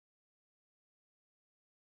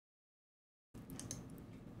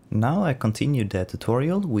Now I continue the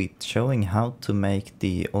tutorial with showing how to make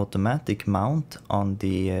the automatic mount on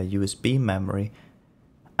the USB memory.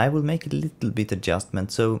 I will make a little bit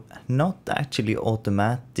adjustment, so not actually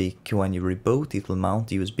automatic when you reboot it will mount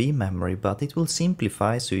the USB memory, but it will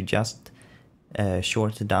simplify, so you just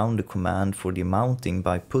short down the command for the mounting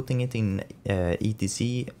by putting it in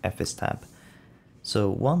etc fstab. So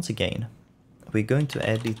once again, we're going to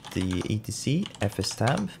edit the etc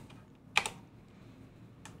fstab.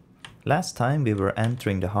 Last time we were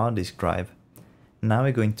entering the hard disk drive. Now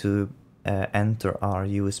we're going to enter our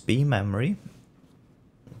USB memory,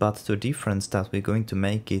 but the difference that we're going to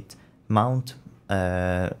make it mount,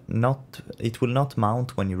 it will not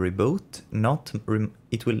mount when you reboot,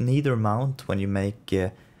 it will neither mount when you make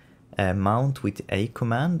a mount with a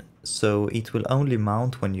command, so it will only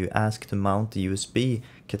mount when you ask to mount the USB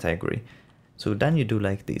category. So then you do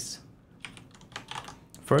like this.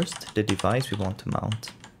 First, the device we want to mount.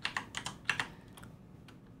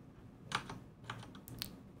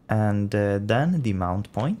 And then the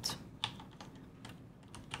mount point.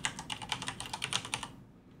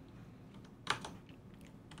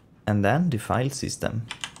 And then the file system.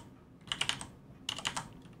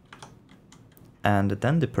 And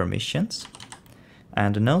then the permissions.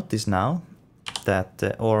 And notice now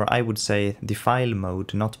that, or I would say the file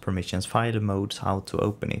mode, not permissions, file mode's how to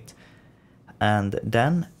open it. And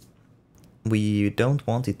then we don't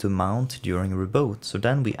want it to mount during reboot, so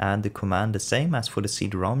then we add the command the same as for the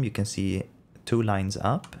CD-ROM. You can see 2 lines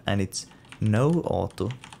up, and it's no auto.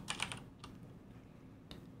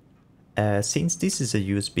 Since this is a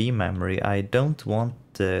USB memory, I don't want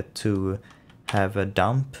to have a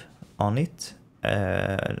dump on it.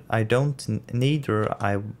 I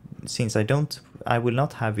will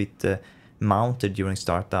not have it mounted during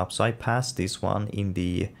startup, so I pass this one in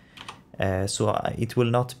the it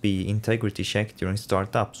will not be integrity checked during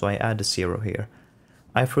startup, so I add a 0 here.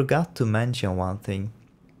 I forgot to mention one thing.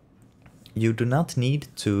 You do not need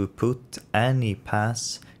to put any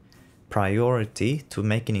pass priority to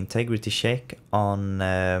make an integrity check on,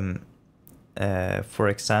 for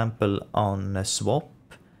example, on swap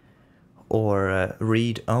or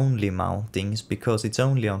read-only mountings, because it's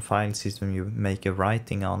only on file system you make a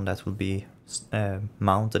writing on that will be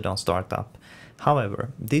mounted on startup. However,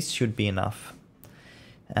 this should be enough.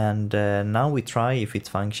 And now we try if it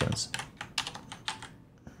functions.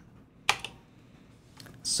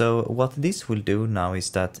 So what this will do now is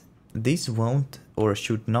that this won't or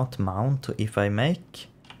should not mount if I make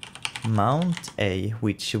mount A,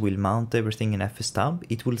 which will mount everything in fstab.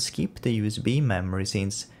 It will skip the USB memory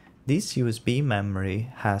since this USB memory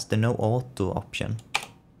has the no auto option.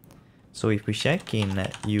 So if we check in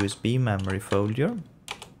USB memory folder,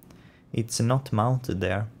 it's not mounted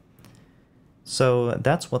there. So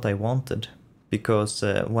that's what I wanted, because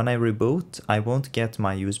when I reboot I won't get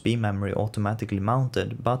my USB memory automatically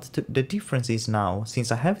mounted, but the difference is now,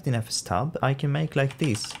 since I have it in fstab, I can make like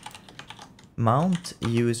this. Mount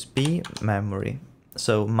USB memory.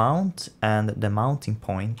 So mount and the mounting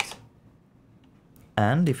point.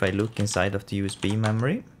 And if I look inside of the USB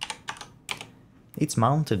memory, it's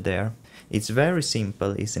mounted there. It's very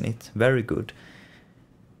simple, isn't it? Very good.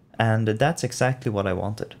 And that's exactly what I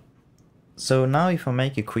wanted. So now if I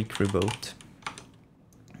make a quick reboot,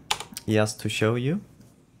 just to show you,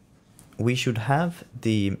 we should have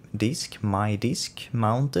the disk, my disk,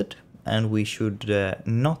 mounted, and we should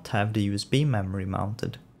not have the USB memory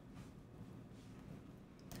mounted.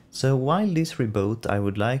 So while this reboot, I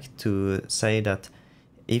would like to say that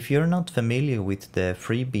if you're not familiar with the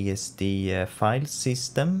FreeBSD file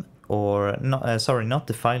system, or sorry, not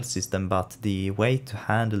the file system, but the way to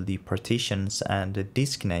handle the partitions and the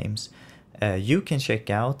disk names, you can check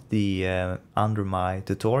out the under my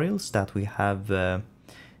tutorials that we have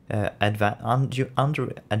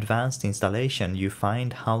under advanced installation. You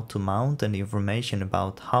find how to mount and information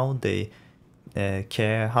about how they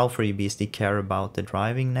how FreeBSD care about the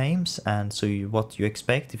driving names, and so what you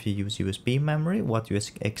expect if you use USB memory, what you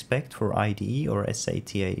expect for IDE or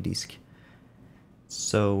SATA disk.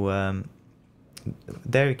 So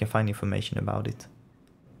there you can find information about it.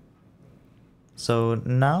 So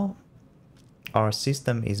now our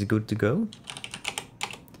system is good to go.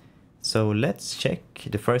 So let's check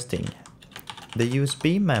the first thing. The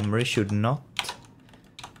USB memory should not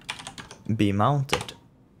be mounted.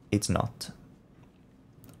 It's not.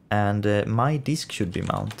 And my disk should be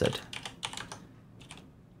mounted.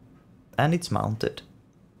 And it's mounted.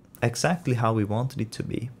 Exactly how we wanted it to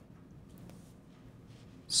be.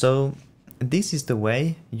 So this is the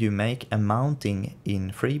way you make a mounting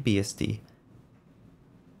in FreeBSD.